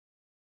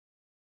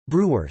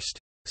Brühwurst,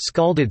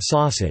 scalded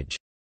sausage,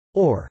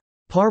 or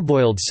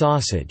parboiled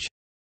sausage,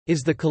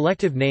 is the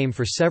collective name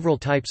for several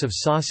types of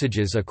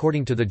sausages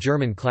according to the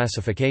German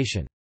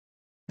classification.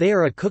 They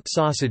are a cooked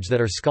sausage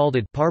that are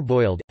scalded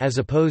parboiled, as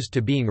opposed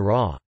to being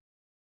raw.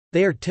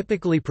 They are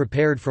typically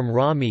prepared from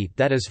raw meat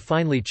that is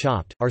finely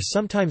chopped, are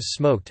sometimes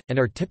smoked, and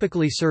are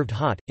typically served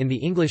hot. In the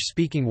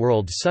English-speaking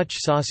world, such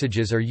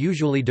sausages are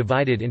usually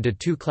divided into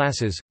two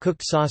classes: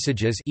 cooked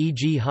sausages,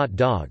 e.g., hot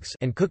dogs,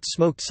 and cooked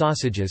smoked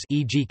sausages,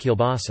 e.g.,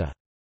 kielbasa.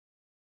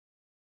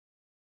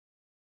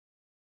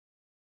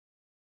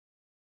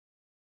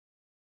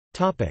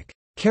 Topic: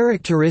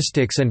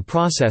 Characteristics and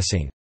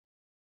processing.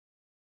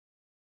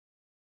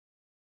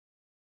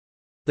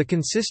 The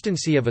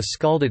consistency of a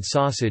scalded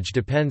sausage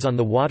depends on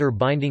the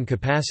water-binding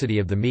capacity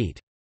of the meat.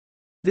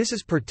 This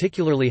is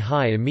particularly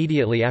high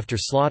immediately after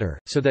slaughter,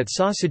 so that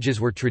sausages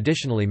were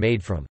traditionally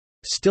made from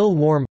still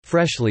warm,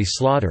 freshly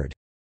slaughtered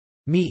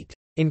meat.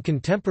 In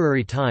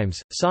contemporary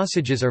times,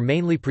 sausages are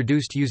mainly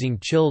produced using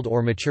chilled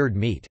or matured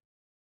meat.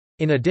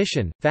 In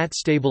addition, fat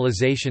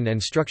stabilization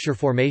and structure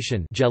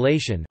formation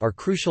gelation are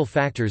crucial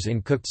factors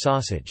in cooked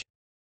sausage.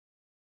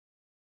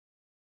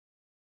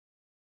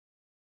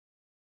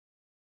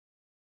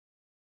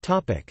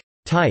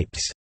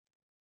 Types.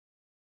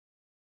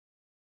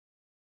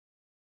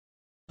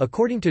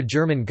 According to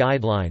German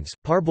guidelines,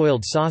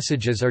 parboiled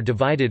sausages are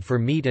divided for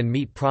meat and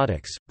meat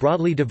products,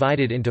 broadly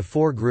divided into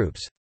four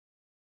groups: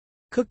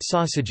 cooked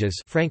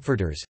sausages,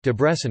 Frankfurters,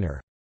 Debrecener;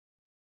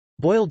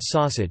 boiled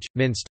sausage,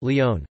 minced,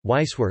 Lyon,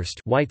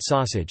 Weisswurst, white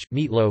sausage,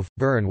 meatloaf,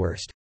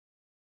 Bärenwurst;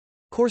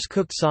 coarse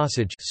cooked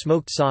sausage,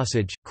 smoked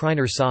sausage,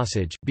 Kreiner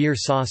sausage, beer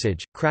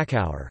sausage,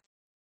 Krakauer;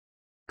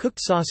 cooked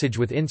sausage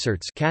with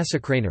inserts,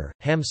 Käsekrainer,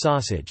 ham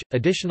sausage.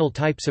 Additional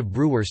types of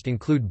Brühwurst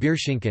include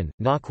Bierschinken,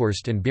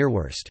 Knockwurst, and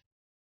Bierwurst.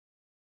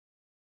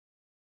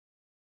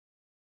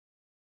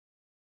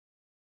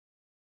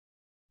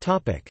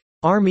 Topic: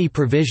 Army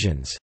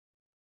provisions.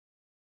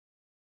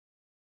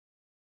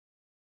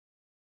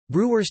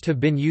 Brühwurst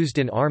have been used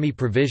in army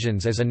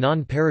provisions as a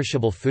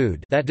non-perishable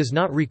food that does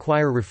not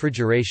require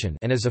refrigeration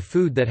and as a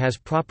food that has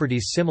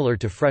properties similar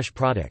to fresh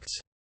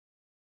products.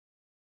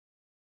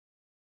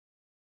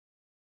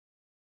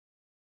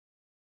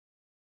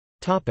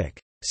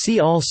 See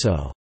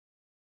also: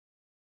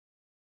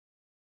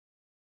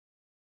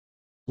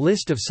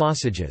 List of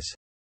sausages.